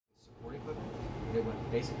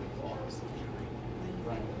basically flawless.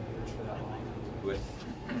 Running for that long. With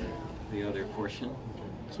the other portion.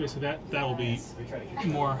 So that will be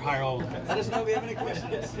more higher level. Let us know if you have any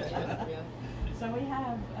questions. So we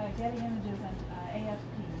have Getty Images and AFP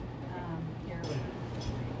here.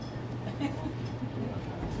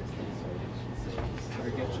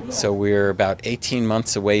 So we're about 18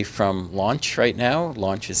 months away from launch right now.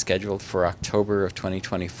 Launch is scheduled for October of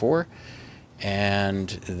 2024. And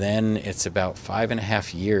then it's about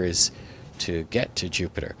 5.5 years to get to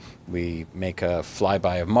Jupiter. We make a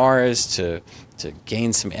flyby of Mars to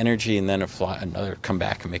gain some energy, and then come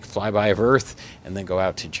back and make a flyby of Earth, and then go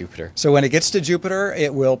out to Jupiter. So when it gets to Jupiter,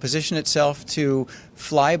 it will position itself to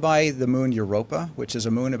fly by the moon Europa, which is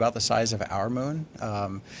a moon about the size of our moon.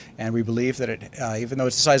 And we believe that it, even though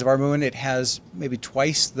it's the size of our moon, it has maybe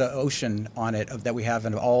twice the ocean on it that we have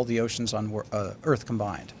in all the oceans on Earth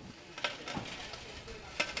combined.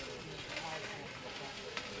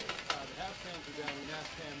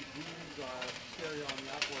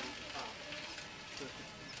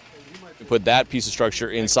 Put that piece of structure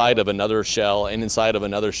inside of another shell and inside of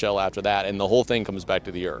another shell after that, and the whole thing comes back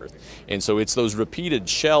to the Earth. And so it's those repeated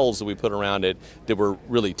shells that we put around it that we're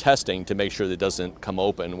really testing to make sure that it doesn't come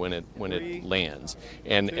open when it lands.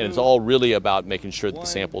 And it's all really about making sure that the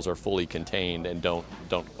samples are fully contained and don't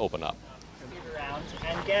open up. Around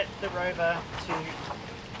and get the rover to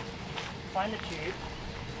find the tube.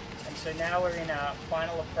 And so now we're in our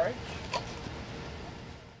final approach.